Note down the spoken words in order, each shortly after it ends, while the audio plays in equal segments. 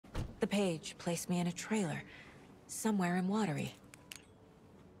The page placed me in a trailer, somewhere in Watery.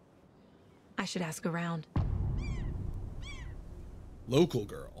 I should ask around. Local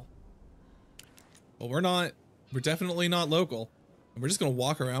girl. Well, we're definitely not local. And we're just gonna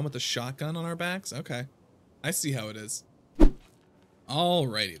walk around with a shotgun on our backs? Okay. I see how it is.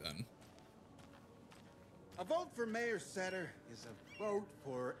 Alrighty then. A vote for Mayor Setter is a vote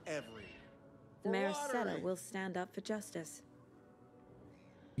for everyone. Mayor Setter will stand up for justice.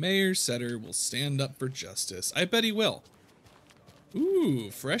 Mayor Setter will stand up for justice. I bet he will.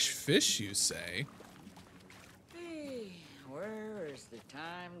 Ooh, fresh fish, you say? Hey, where is the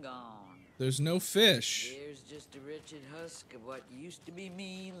time gone? There's no fish. Here's just a wretched husk of what used to be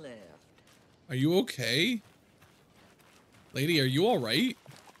me left. Are you okay? Lady, are you alright?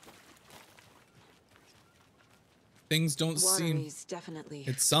 Things don't seem... Definitely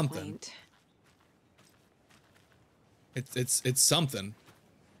it's something. quaint. It's something.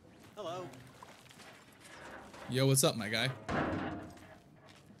 Hello. Yo, what's up, my guy?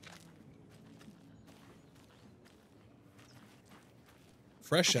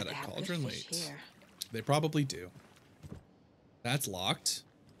 Fresh out of Cauldron Lake. They probably do. That's locked.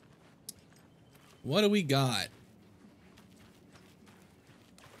 What do we got?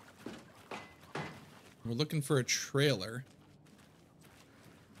 We're looking for a trailer.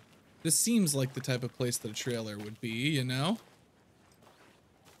 This seems like the type of place that a trailer would be, you know?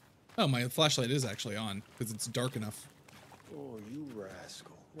 Oh, my flashlight is actually on because it's dark enough. Oh, you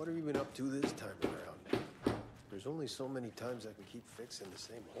rascal. What have you been up to this time around? There's only so many times I can keep fixing the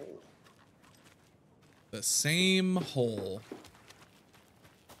same hole. The same hole.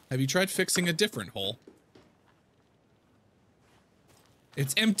 Have you tried fixing a different hole?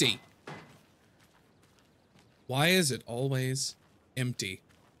 It's empty. Why is it always empty?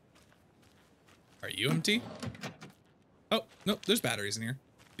 Are you empty? Oh, nope, there's batteries in here.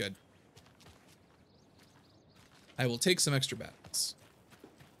 Good. I will take some extra batteries.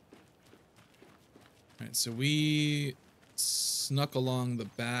 Alright, so we snuck along the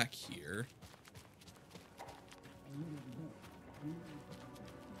back here.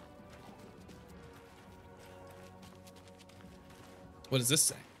 What does this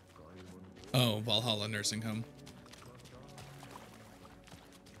say? Oh, Valhalla Nursing Home.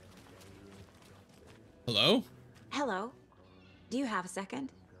 Hello? Hello. Do you have a second?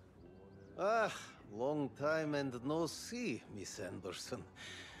 Ah, long time and no see, Miss Anderson.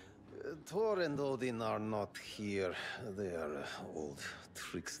 Thor and Odin are not here. They are old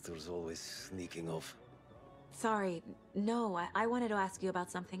tricksters always sneaking off. Sorry, no, I wanted to ask you about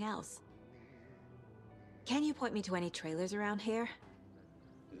something else. Can you point me to any trailers around here?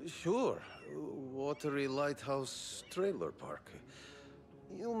 Sure. Watery Lighthouse Trailer Park.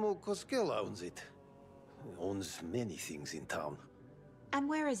 Ilmo Koskela owns it. Owns many things in town. And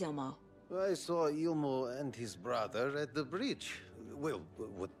where is Ilmo? I saw Ilmo and his brother at the bridge. Well,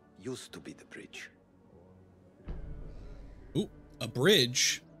 what used to be the bridge. Ooh, a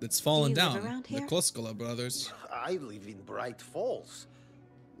bridge that's fallen Do you live down. around The here? Koskela brothers. I live in Bright Falls.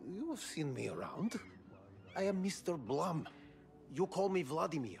 You've seen me around. I am Mr. Blum. You call me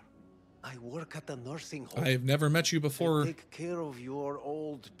Vladimir. I work at a nursing home. I've never met you before. I take care of your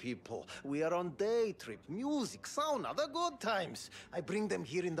old people. We are on day trip, music, sauna, the good times. I bring them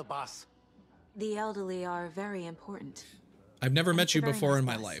here in the bus. The elderly are very important. I've never met It's a you very before nice in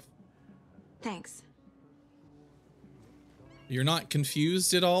my bus. life. Thanks. You're not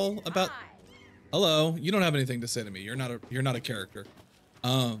confused at all about... Hello, you don't have anything to say to me. You're not a character.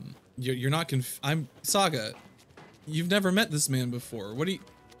 You're not I'm Saga. You've never met this man before. What do you...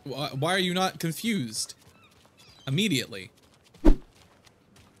 Why are you not confused? Immediately.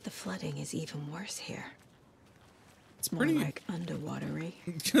 The flooding is even worse here. It's More pretty... like underwatery.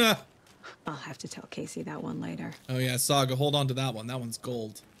 I'll have to tell Casey that one later. Oh yeah, Saga, hold on to that one. That one's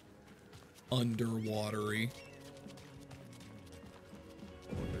gold. Underwatery.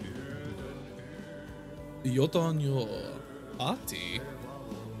 Yotonyo Ati.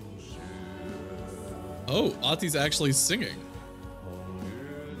 Oh, Ati's actually singing.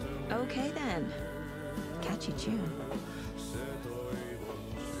 Okay then. Catchy tune.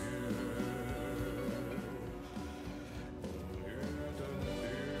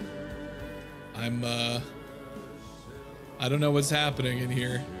 I don't know what's happening in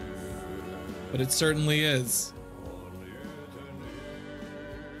here, but it certainly is.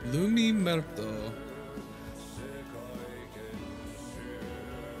 Lumi Merto.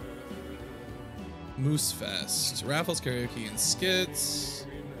 Moose Fest. Raffles, karaoke, and skits.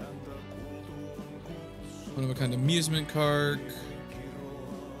 One of a kind amusement park.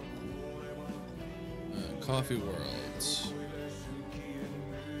 Coffee World.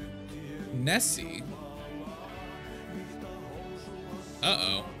 Nessie.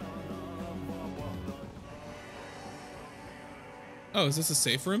 Uh-oh. Oh, is this a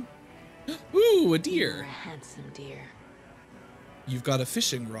safe room? Ooh, a deer. You're a handsome deer. You've got a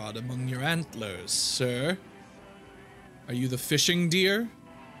fishing rod among your antlers, sir. Are you the fishing deer?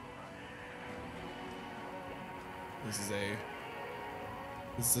 This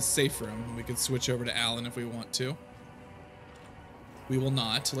is a safe room. We could switch over to Alan if we want to. We will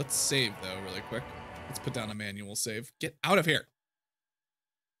not. Let's save though really quick. Let's put down a manual save. Get out of here.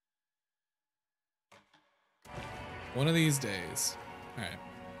 One of these days. All right.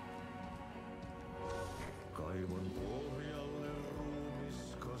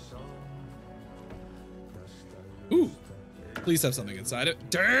 Ooh, please have something inside it.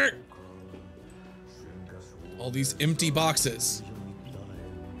 Dirt! All these empty boxes.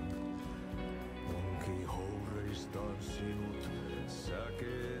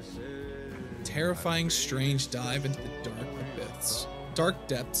 Terrifying, strange dive into the dark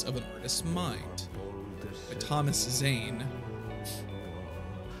depths of an artist's mind. By Thomas Zane.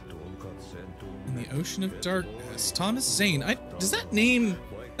 In the ocean of darkness. Thomas Zane. Does that name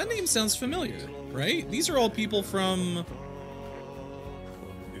sounds familiar, right? These are all people from...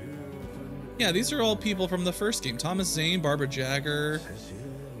 Yeah, these are all people from the first game. Thomas Zane, Barbara Jagger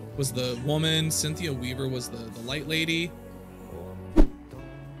was the woman. Cynthia Weaver was the light lady.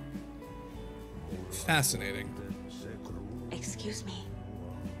 Fascinating. Excuse me.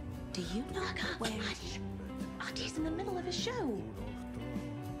 Do you know where... Artie's in the middle of a show.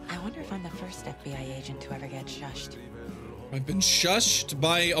 I wonder if I'm the first FBI agent to ever get shushed. I've been shushed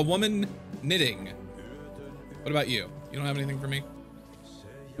by a woman knitting. What about you? You don't have anything for me?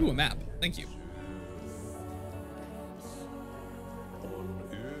 Ooh, a map. Thank you.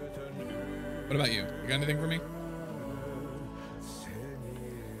 What about you? You got anything for me?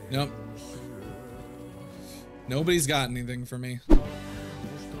 Nope. Nobody's got anything for me.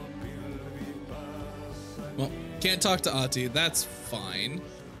 Well, can't talk to Ati. That's fine.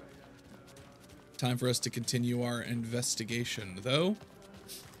 Time for us to continue our investigation, though.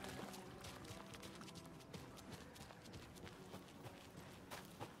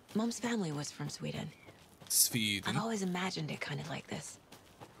 Mom's family was from Sweden. Sweden. I've always imagined it kind of like this.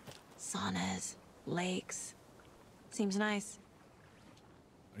 Saunas, lakes. Seems nice.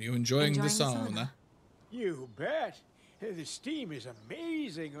 Are you enjoying the Enjoying the sauna? You bet. The steam is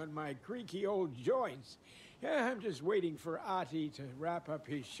amazing on my creaky old joints. Yeah, I'm just waiting for Ati to wrap up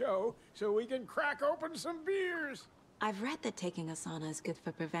his show so we can crack open some beers. I've read that taking a sauna is good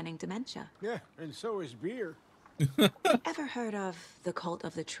for preventing dementia. Yeah, and so is beer. Ever heard of the cult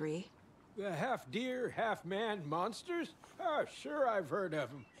of the tree? The half-deer, half-man monsters? Oh, sure I've heard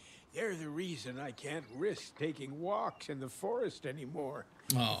of them. They're the reason I can't risk taking walks in the forest anymore.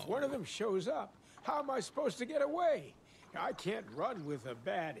 Oh. If one of them shows up, how am I supposed to get away? I can't run with a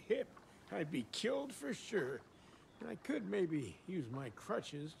bad hip. I'd be killed for sure. I could maybe use my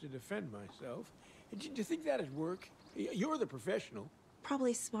crutches to defend myself. Do you think that'd work? You're the professional.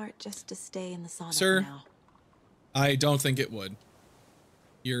 Probably smart just to stay in the sauna Sir, for now. I don't think it would.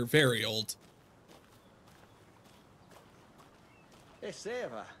 You're very old. Hey,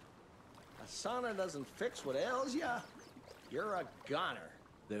 Seva. A sauna doesn't fix what ails ya. You're a goner.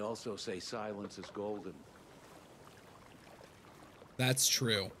 They also say silence is golden. That's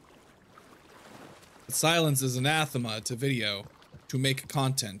true. But silence is anathema to video to make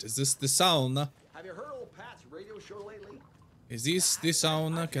content. Is this the sauna? Have you heard old Pat's radio show lately? Is this the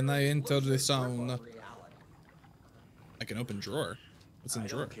sauna? Can I enter the sauna? I can open drawer. What's in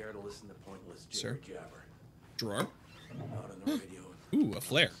drawer? I don't care to listen to pointless Sir? jabber. Drawer? Not on the radio. Ooh, a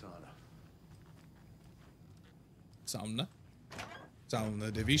flare. Sauna. Sauna.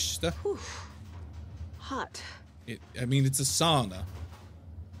 Sauna de vista. Hot. I mean, it's a sauna.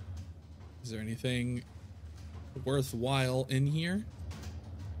 Is there anything worthwhile in here?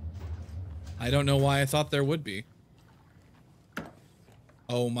 I don't know why I thought there would be.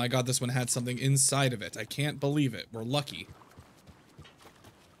 Oh my god, this one had something inside of it. I can't believe it. We're lucky.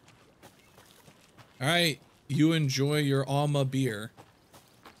 Alright, you enjoy your Alma beer.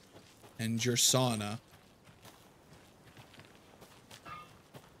 And your sauna.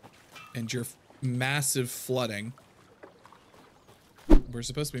 And your massive flooding. We're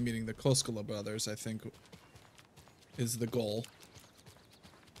supposed to be meeting the Koskela brothers, I think, is the goal.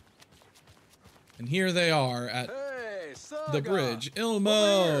 And here they are at the bridge.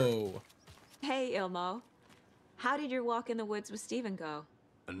 Ilmo! Hey, Ilmo. How did your walk in the woods with Steven go?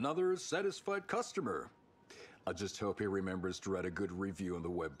 Another satisfied customer. I just hope he remembers to write a good review on the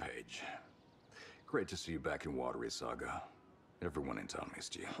webpage. Great to see you back in Watery, Saga. Everyone in town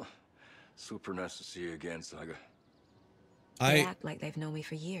missed you. Super nice to see you again, Saga. They act like they've known me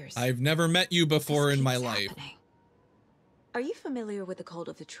for years. I've never met you before in my life. Happening. Are you familiar with the cult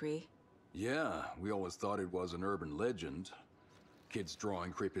of the tree? Yeah, we always thought it was an urban legend. Kids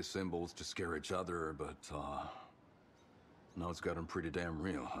drawing creepy symbols to scare each other, but now it's gotten pretty damn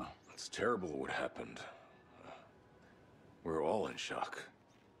real, huh? It's terrible what happened. We're all in shock.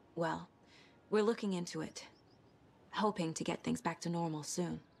 Well, we're looking into it. Hoping to get things back to normal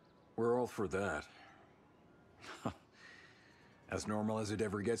soon. We're all for that. As normal as it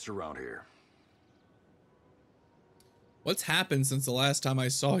ever gets around here. What's happened since the last time I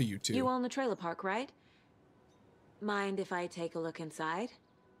saw you two? You own the trailer park, right? Mind if I take a look inside?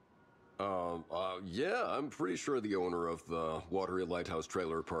 Yeah, I'm pretty sure the owner of the Watery Lighthouse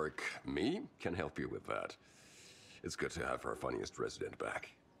Trailer Park, me, can help you with that. It's good to have our funniest resident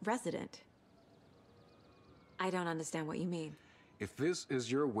back. Resident? I don't understand what you mean. If this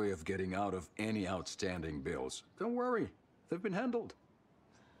is your way of getting out of any outstanding bills, don't worry. They've been handled.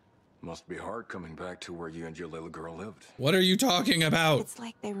 Must be hard coming back to where you and your little girl lived. What are you talking about? It's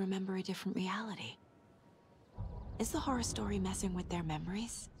like they remember a different reality. Is the horror story messing with their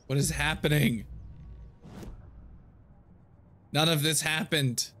memories? What is happening? None of this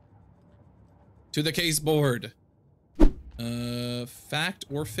happened. To the case board. Fact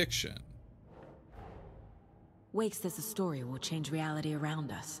or fiction? Wake says the story will change reality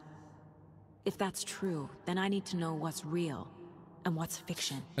around us. If that's true, then I need to know what's real and what's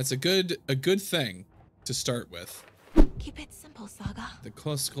fiction. That's a good thing to start with. Keep it simple, Saga. The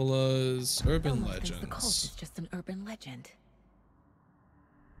Koskola's urban legends. The cult is just an urban legend.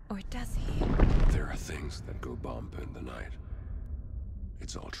 Or does he? There are things that go bump in the night.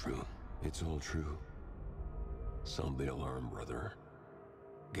 It's all true. It's all true. Sound the alarm, brother.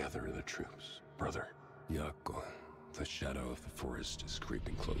 Gather the troops, brother. Yako, the shadow of the forest is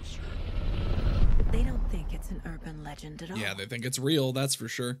creeping closer. They don't think it's an urban legend at all. Yeah, they think it's real, that's for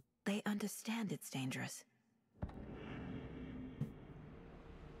sure. They understand it's dangerous.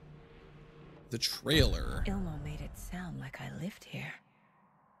 The trailer. Ilmo made it sound like I lived here.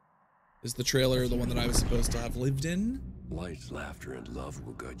 Is the trailer the one that I was supposed to have lived in? Light, laughter, and love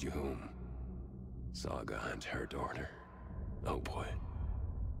will guide you home. Saga and her daughter. Oh boy.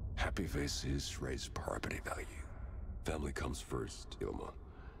 Happy faces raise property value. Family comes first, Ilma.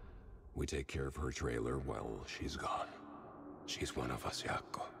 We take care of her trailer while she's gone. She's one of us,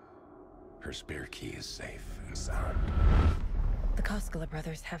 Yako. Her spare key is safe and sound. The Koskola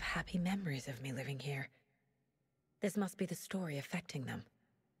brothers have happy memories of me living here. This must be the story affecting them.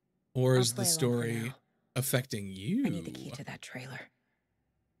 Or is the story affecting you? I need the key to that trailer.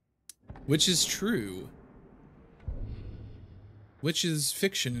 Which is true? Which is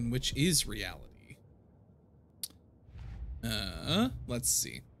fiction and which is reality? Let's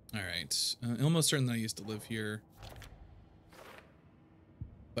see. All right. Almost certain that I used to live here.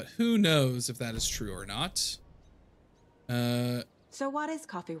 But who knows if that is true or not? So what is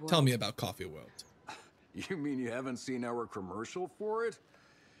Coffee World? Tell me about Coffee World. You mean you haven't seen our commercial for it?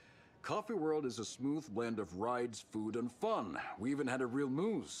 Coffee World is a smooth blend of rides, food, and fun. We even had a real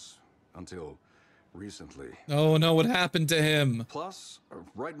moose. Until recently. Oh no, what happened to him? Plus,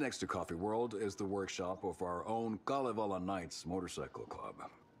 right next to Coffee World is the workshop of our own Kalevala Knights Motorcycle Club.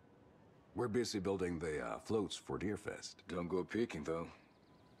 We're busy building the floats for Deerfest. Don't go peeking, though.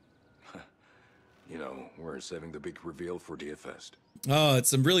 You know, we're saving the big reveal for Deerfest. Oh,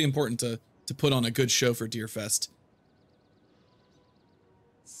 it's really important to put on a good show for Deerfest.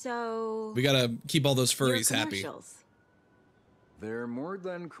 So we gotta keep all those furries happy. They're more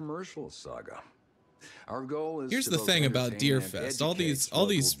than commercials, Saga. Our goal is. Here's the thing about Deerfest: all these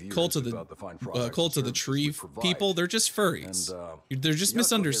cult of the tree people, they're just furries. And, they're just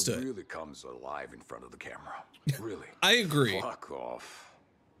misunderstood. Really comes alive in front of the camera. Really. I agree. Fuck off.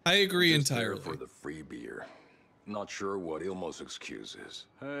 I agree entirely. For the free beer. Not sure what Ilmo's excuse is.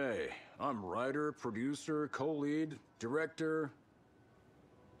 Hey, I'm writer, producer, co-lead, director.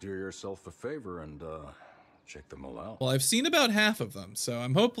 Do yourself a favor and check them all out. Well, I've seen about half of them, so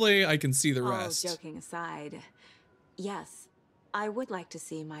I'm hopefully I can see the rest. Joking aside, yes, I would like to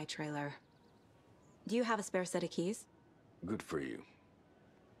see my trailer. Do you have a spare set of keys? Good for you.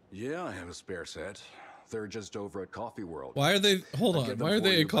 Yeah, I have a spare set. They're just over at Coffee World. Why are they? Hold on. Why are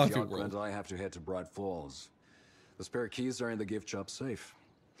they at Coffee World? I have to head to Bright Falls. The spare keys are in the gift shop safe.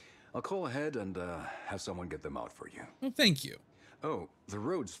 I'll call ahead and have someone get them out for you. Well, thank you. Oh, the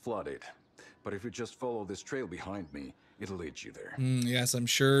road's flooded. But if you just follow this trail behind me, it'll lead you there. Yes, I'm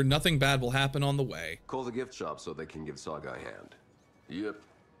sure nothing bad will happen on the way. Call the gift shop so they can give Saga a hand. Yep.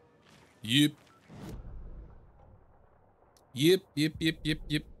 Yep. Yep.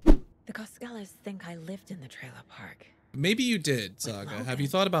 The Coscalas think I lived in the trailer park. Maybe you did, Saga. Have you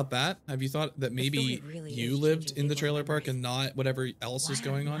thought about that? Have you thought that maybe really you lived in the trailer park and not whatever else is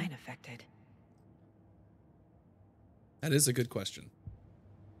going on? Mine affected? That is a good question.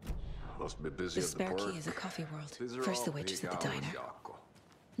 Must be busy The at the spare port. key is a coffee world. These are First all the waitress big at the hours, diner. Yako.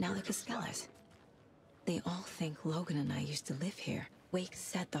 Now the Coscalas. They all think Logan and I used to live here. Wake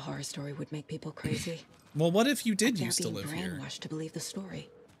said the horror story would make people crazy. Well, what if you did They're used to live being here? brainwashed to believe the story.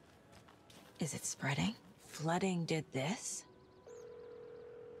 Is it spreading? Flooding did this?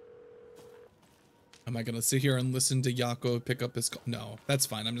 Am I gonna sit here and listen to Yako pick up his no, that's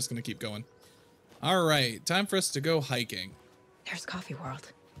fine. I'm just gonna keep going. All right, time for us to go hiking. There's Coffee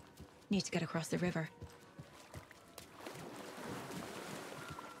World. Need to get across the river.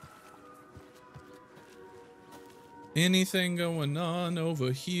 Anything going on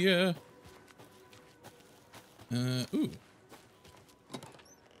over here? Ooh.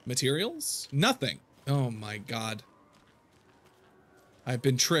 Materials? Nothing. Oh my god. I've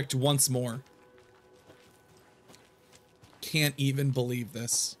been tricked once more. Can't even believe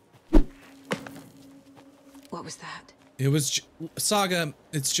this. What was that? It was Saga,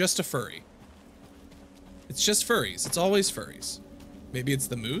 it's just a furry. It's just furries. It's always furries. Maybe it's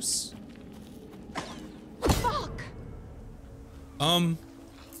the moose? Fuck! Can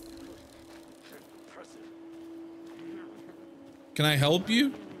I help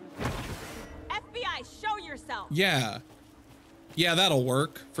you? FBI, show yourself! Yeah. Yeah, that'll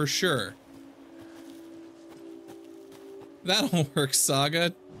work, for sure. That'll work,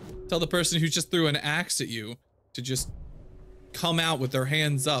 Saga. Tell the person who just threw an axe at you to just come out with their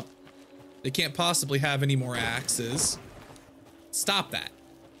hands up. They can't possibly have any more axes. Stop that.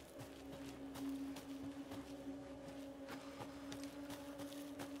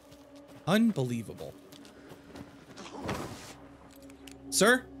 Unbelievable.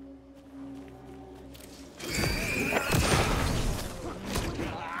 Sir?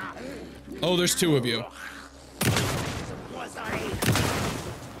 Oh, there's two of you.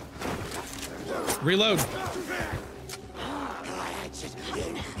 Reload.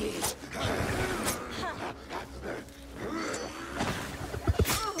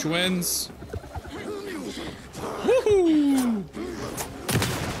 Twins. Woohoo!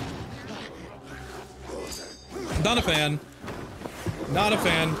 Not a fan. Not a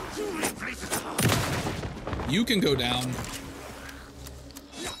fan. You can go down.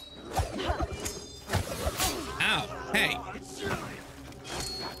 Ow. Hey.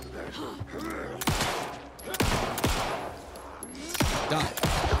 Die.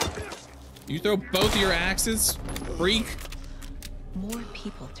 You throw both of your axes, freak. More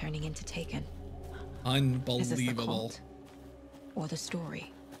people turning into Taken. Unbelievable. Is this the cult? Or the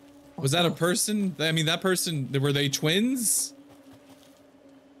story? Or Was that a both? person? I mean, that person, were they twins?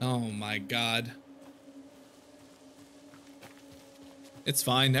 Oh my god. It's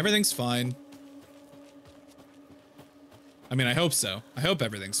fine. Everything's fine. I mean, I hope so. I hope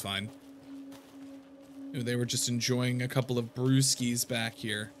everything's fine. Ooh, they were just enjoying a couple of brewskis back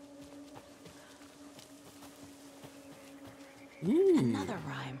here. Ooh. Another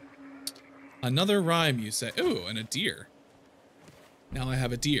rhyme. Another rhyme, you say. Ooh, and a deer. Now I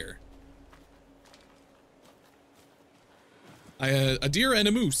have a deer. A deer and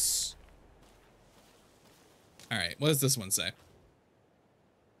a moose. All right, what does this one say?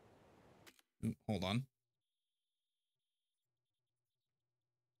 Ooh, hold on.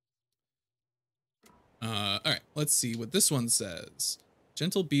 All right, let's see what this one says.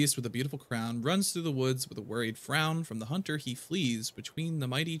 Gentle beast with a beautiful crown runs through the woods with a worried frown. From the hunter he flees between the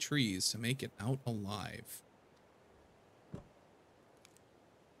mighty trees to make it out alive.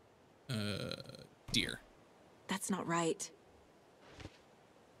 Deer. That's not right.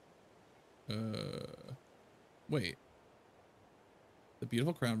 Wait. The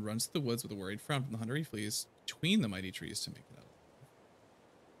beautiful crown runs through the woods with a worried frown. From the hunter he flees between the mighty trees to make it out.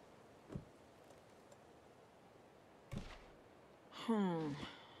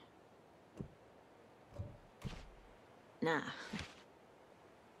 Nah.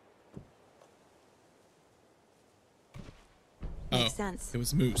 Makes sense. It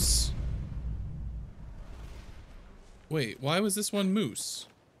was moose. Wait, why was this one moose?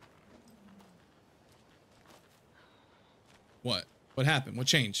 What? What happened? What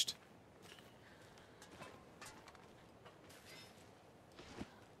changed?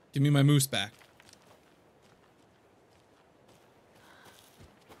 Give me my moose back.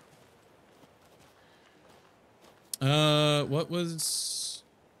 What was...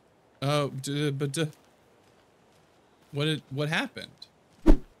 what happened?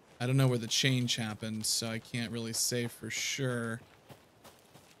 I don't know where the change happened, so I can't really say for sure.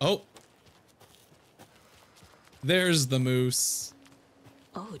 Oh, There's the moose.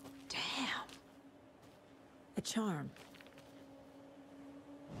 Oh, damn. A charm.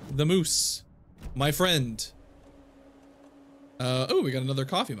 The moose. My friend. Oh, we got another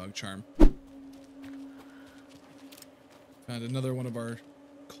coffee mug charm. Found another one of our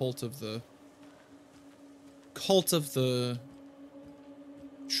cult of the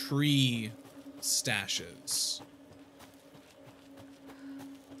tree stashes.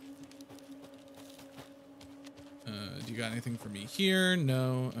 Do you got anything for me here?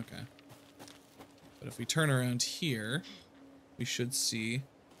 No. Okay. But if we turn around here, we should see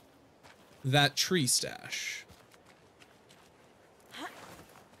that tree stash.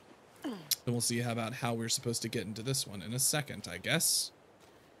 Then we'll see how we're supposed to get into this one in a second, I guess.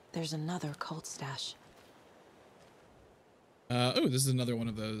 There's another cult stash. Oh, this is another one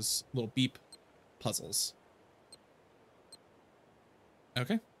of those little beep puzzles.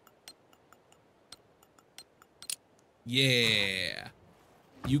 Okay. Yeah.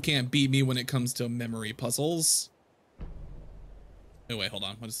 You can't beat me when it comes to memory puzzles. Oh, wait, hold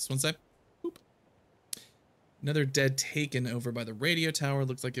on. What does this one say? Boop. Another dead taken over by the radio tower.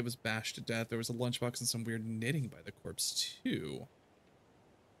 Looks like it was bashed to death. There was a lunchbox and some weird knitting by the corpse, too.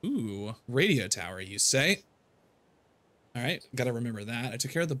 Ooh, radio tower, you say? All right, gotta remember that. I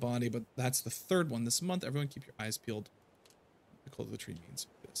took care of the body, but that's the third one this month. Everyone keep your eyes peeled. The cult of the tree means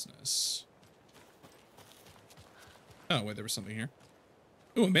business. Oh, wait, there was something here.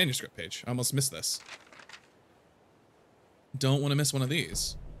 Ooh, a manuscript page. I almost missed this. Don't want to miss one of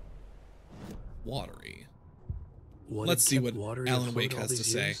these. Watery. Let's see what Alan Wake has to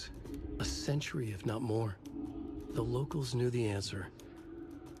say. A century, if not more. The locals knew the answer.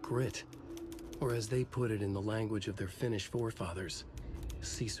 Grit. Or as they put it in the language of their Finnish forefathers,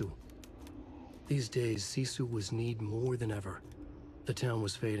 sisu. These days, sisu was needed more than ever. The town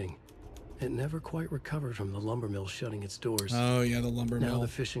was fading. It never quite recovered from the lumber mill shutting its doors. Oh, yeah, the lumber mill. Now the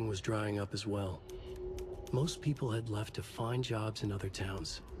fishing was drying up as well. Most people had left to find jobs in other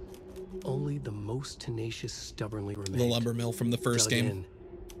towns. Only the most tenacious stubbornly remained. The lumber mill from the first game. In,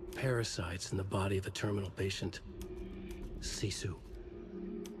 parasites in the body of a terminal patient. Sisu.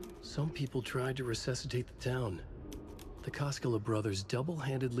 Some people tried to resuscitate the town. The Koskela brothers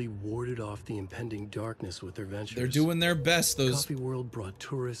double-handedly warded off the impending darkness with their ventures. They're doing their best, those Coffee World brought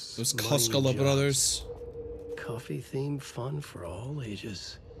tourists, those Koskela brothers. Coffee-themed fun for all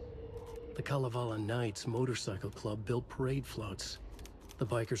ages. The Kalevala Knights Motorcycle Club built parade floats. The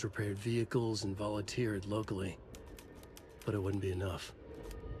bikers repaired vehicles and volunteered locally. But it wouldn't be enough.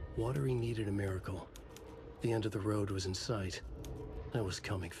 Watery needed a miracle. The end of the road was in sight. It was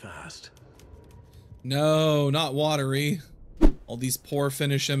coming fast. No, not Watery. All these poor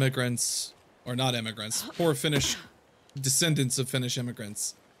Finnish immigrants. Or not immigrants. Poor Finnish descendants of Finnish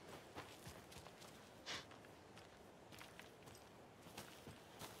immigrants.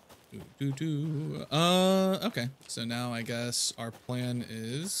 Okay. So now I guess our plan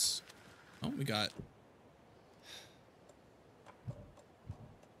is... Oh, we got...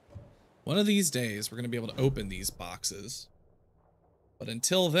 One of these days, we're going to be able to open these boxes. But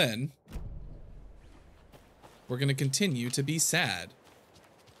until then... We're going to continue to be sad.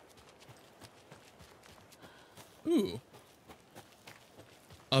 Ooh.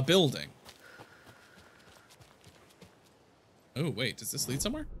 A building. Oh, wait. Does this lead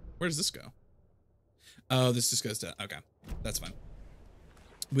somewhere? Where does this go? Oh, this just goes to... Okay. That's fine.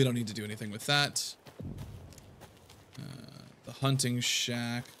 We don't need to do anything with that. The hunting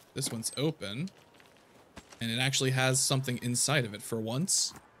shack. This one's open. And it actually has something inside of it for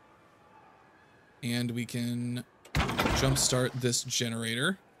once. And we can jumpstart this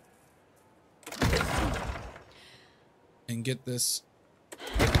generator and get this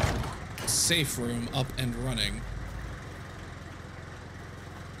safe room up and running.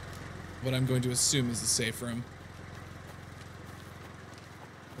 What I'm going to assume is the safe room.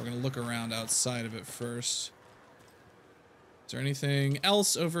 We're going to look around outside of it first. Is there anything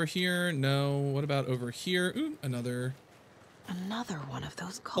else over here? No. What about over here? Ooh, another one of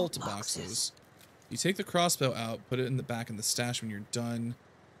those cult boxes. You take the crossbow out, put it in the back in the stash. When you're done,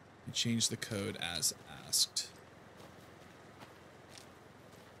 you change the code as asked.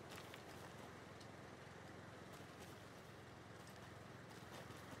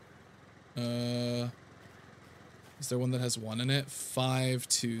 Is there one that has 1 in it?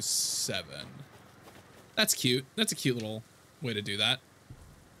 527. That's cute. That's a cute little way to do that.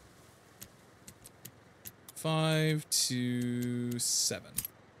 527.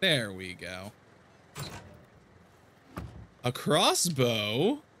 There we go. A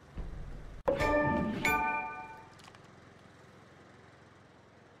crossbow?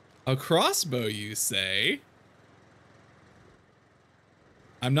 A crossbow, you say?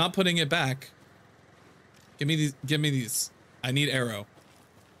 I'm not putting it back. Give me these. Give me these. I need arrow.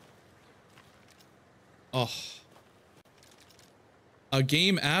 Oh. A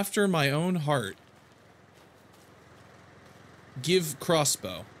game after my own heart. Give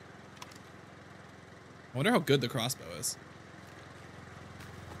crossbow. I wonder how good the crossbow is.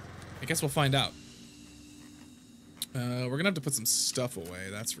 I guess we'll find out. We're gonna have to put some stuff away,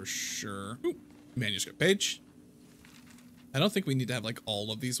 that's for sure. Ooh, manuscript page. I don't think we need to have like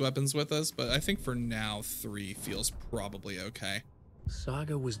all of these weapons with us, but I think for now 3 feels probably okay.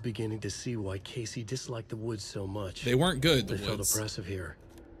 Saga was beginning to see why Casey disliked the woods so much. They weren't good, the woods. They felt oppressive here.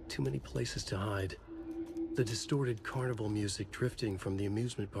 Too many places to hide. The distorted carnival music drifting from the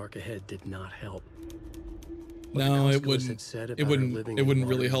amusement park ahead did not help. No, it wouldn't. It wouldn't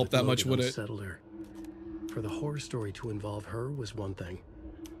really help that much, would it? Her. For the horror story to involve her was one thing,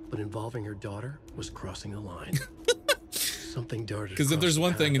 but involving her daughter was crossing a line. Something darted. Because if there's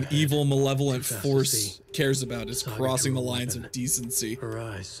one thing an evil, malevolent force cares about, is crossing the lines of decency. Her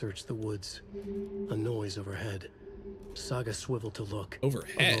eyes searched the woods. A noise overhead. Saga swiveled to look.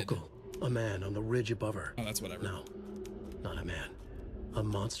 Overhead? A local. A man on the ridge above her. Oh, that's whatever. No, not a man. A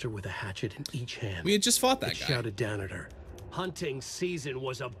monster with a hatchet in each hand. We had just fought that guy. Shouted down at her. Hunting season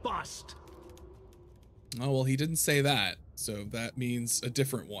was a bust. Oh, well, he didn't say that, so that means a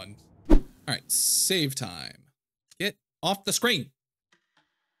different one. All right, save time. Get off the screen.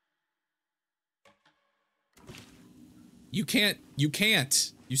 You can't. You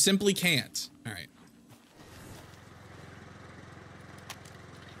simply can't. All right.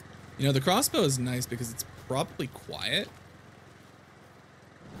 You know, the crossbow is nice because it's probably quiet.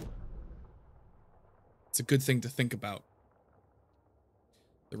 It's a good thing to think about.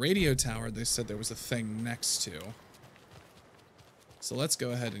 The radio tower, they said there was a thing next to. So let's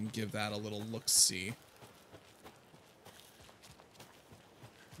go ahead and give that a little look-see.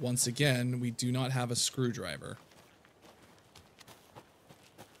 Once again, we do not have a screwdriver.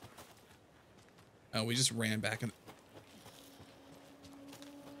 Oh, we just ran back and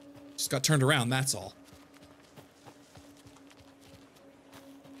just got turned around, that's all.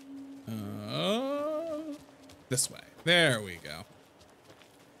 This way. There we go.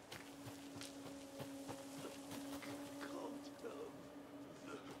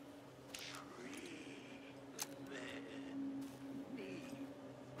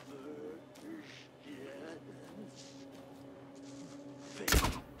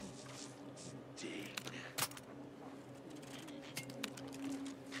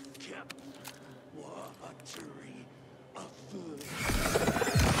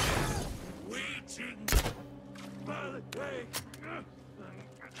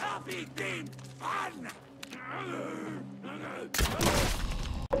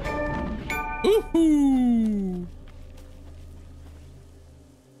 Ooh.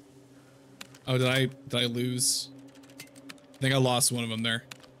 Oh, did I lose? I think I lost one of them there.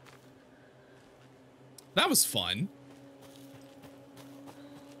 That was fun.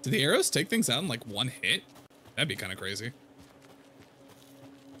 Do the arrows take things out in like one hit? That'd be kind of crazy.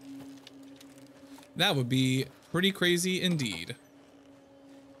 That would be pretty crazy indeed.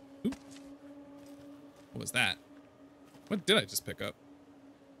 Oop. What was that? What did I just pick up?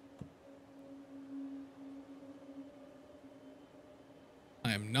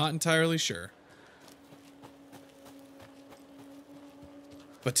 I am not entirely sure.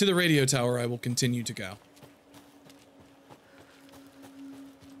 But to the radio tower, I will continue to go.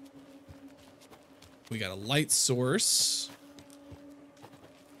 We got a light source.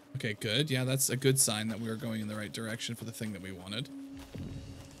 Okay, good. Yeah, that's a good sign that we are going in the right direction for the thing that we wanted.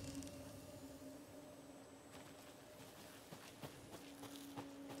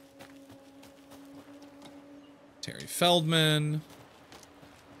 Terry Feldman.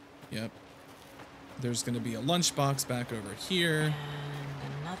 Yep. There's going to be a lunchbox back over here.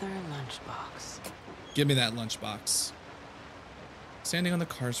 And another lunchbox. Give me that lunchbox. Standing on the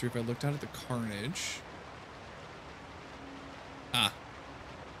car's roof, I looked out at the carnage. Ah.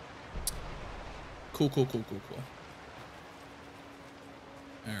 Cool.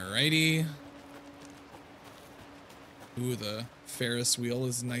 Alrighty. Ooh, the Ferris wheel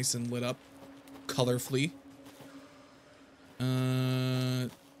is nice and lit up colorfully.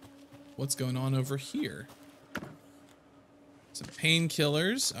 What's going on over here? Some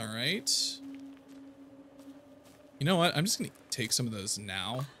painkillers. All right. You know what? I'm just gonna take some of those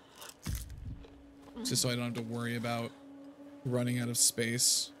now, just so I don't have to worry about running out of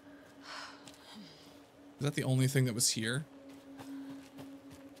space. Is that the only thing that was here?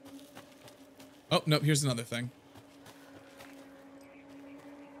 Oh, no, here's another thing.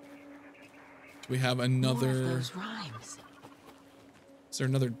 Do we have another? More of those rhymes. Is there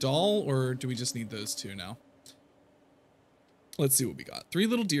another doll, or do we just need those two now? Let's see what we got. 3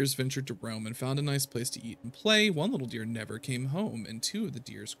 little deers ventured to roam and found a nice place to eat and play. 1 little deer never came home, and 2 of the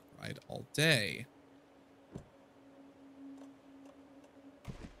deers cried all day.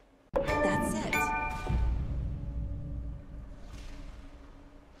 That's it.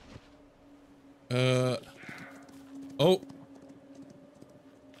 Oh.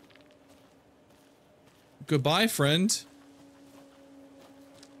 Goodbye, friend.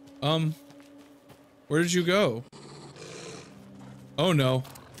 Where did you go? Oh no.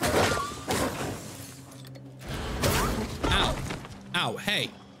 Ow. Ow,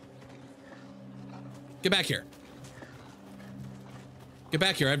 hey. Get back here. Get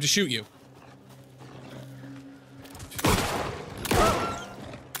back here, I have to shoot you.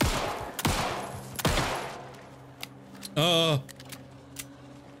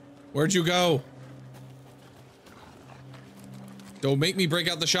 Where'd you go? Don't make me break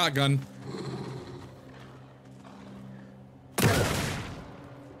out the shotgun.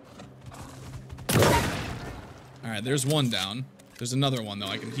 Alright, there's one down. There's another one though,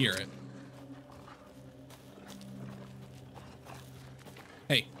 I can hear it.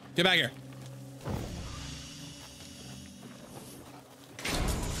 Hey, get back here.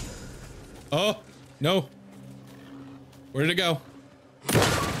 Oh, no. Where did it go?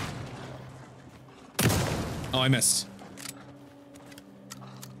 Oh, I missed.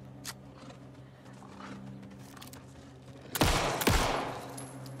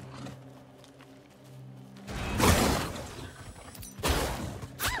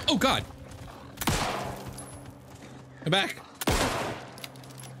 Oh, God. Come back.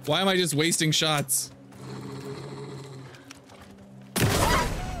 Why am I just wasting shots?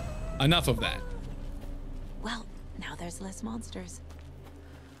 Enough of that. Well, now there's less monsters.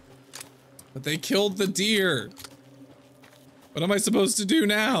 But they killed the deer. What am I supposed to do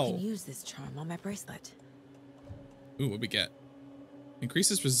now? I can use this charm on my bracelet. Ooh, what'd we get?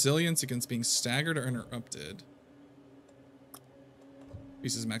 Increases resilience against being staggered or interrupted.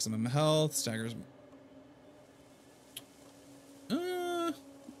 Increases maximum health, staggers. You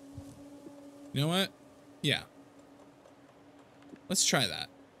know what? Yeah. Let's try that.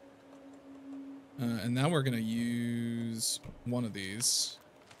 And now we're gonna use one of these.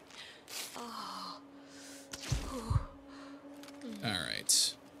 All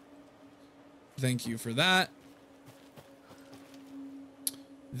right. Thank you for that.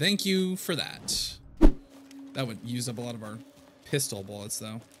 Thank you for that. That would use up a lot of our pistol bullets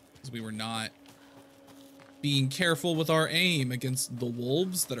though, because we were not being careful with our aim against the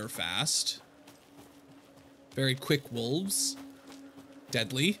wolves that are fast. Very quick wolves.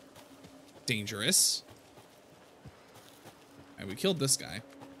 Deadly. Dangerous. All right, we killed this guy.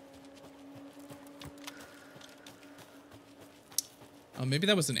 Oh, maybe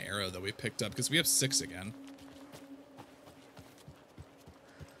that was an arrow that we picked up because we have 6 again.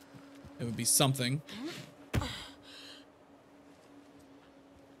 It would be something.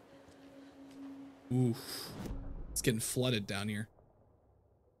 Oof. It's getting flooded down here.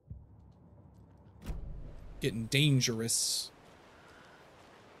 Getting dangerous.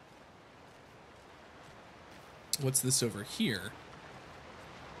 What's this over here?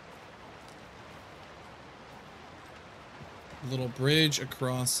 Little bridge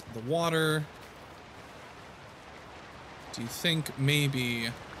across the water. Do you think maybe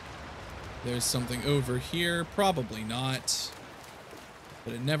there's something over here? Probably not.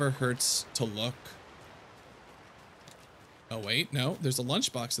 But it never hurts to look. Oh wait, no, there's a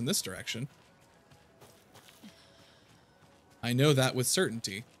lunchbox in this direction. I know that with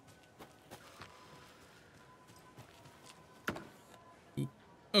certainty. Ooh.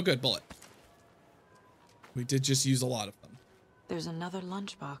 Oh good, bullet. We did just use a lot of them. There's another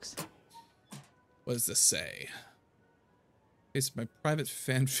lunchbox. What does this say? It's my private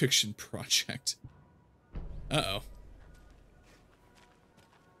fan fiction project. Uh-oh.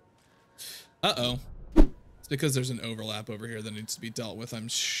 Uh-oh. It's because there's an overlap over here that needs to be dealt with, I'm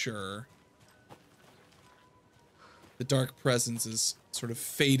sure. The dark presence is sort of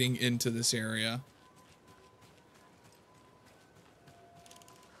fading into this area.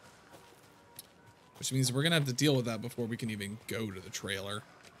 Which means we're gonna have to deal with that before we can even go to the trailer.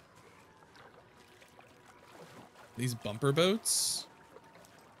 These bumper boats?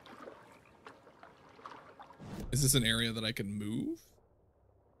 Is this an area that I can move?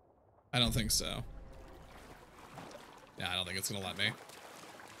 I don't think so. Yeah, I don't think it's gonna let me.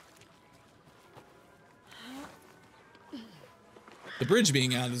 The bridge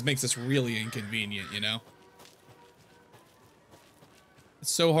being out makes this really inconvenient, you know?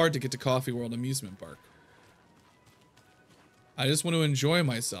 It's so hard to get to Coffee World Amusement Park. I just want to enjoy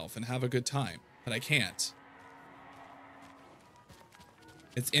myself and have a good time, but I can't.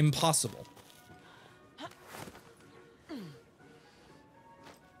 It's impossible.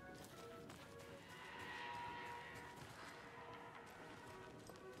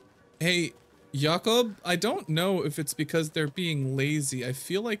 Hey, Jakob, I don't know if it's because they're being lazy. I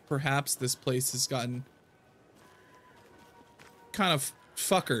feel like perhaps this place has gotten kind of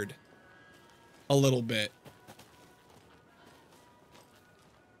fuckered a little bit.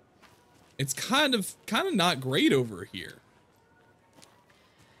 It's kind of not great over here.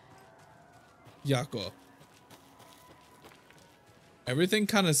 Jakob. Everything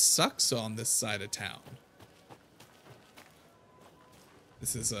kind of sucks on this side of town.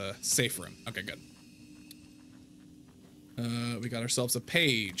 This is a safe room. Okay, good. We got ourselves a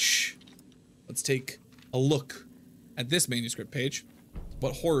page. Let's take a look at this manuscript page.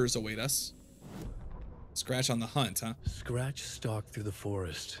 What horrors await us? Scratch on the hunt, huh? Scratch stalked through the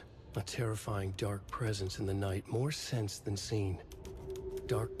forest. A terrifying dark presence in the night, more sensed than seen.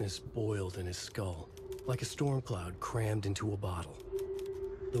 Darkness boiled in his skull, like a storm cloud crammed into a bottle.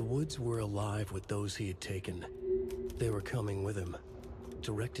 The woods were alive with those he had taken. They were coming with him,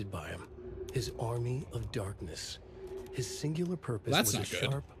 directed by him. His army of darkness. His singular purpose was a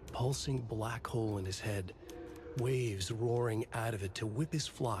sharp, pulsing black hole in his head. Waves roaring out of it to whip his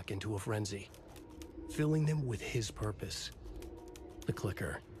flock into a frenzy. Filling them with his purpose. The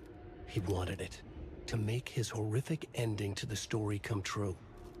clicker. He wanted it. To make his horrific ending to the story come true.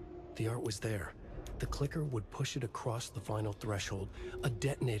 The art was there. The clicker would push it across the final threshold. A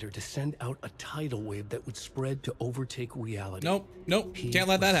detonator to send out a tidal wave that would spread to overtake reality. Nope. Can't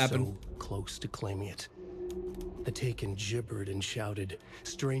let that happen. So close to claiming it. The Taken gibbered and shouted,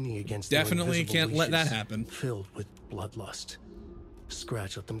 straining against Definitely can't let that happen. Filled with bloodlust.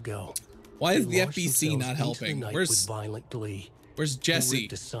 Scratch let them go. Why is the FBC not helping? With violent glee. Where's Jesse? He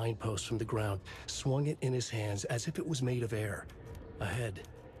ripped a signpost from the ground, swung it in his hands as if it was made of air. Ahead,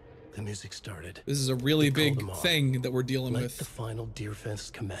 the music started. This is a really big thing that we're dealing with. Let the final Deer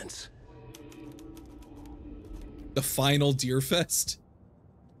Fest commence. The final Deer Fest?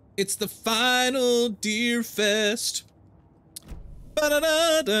 It's the final Deer Fest.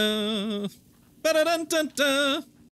 Ba-da-da-da. Ba-da-dun-dun-dun.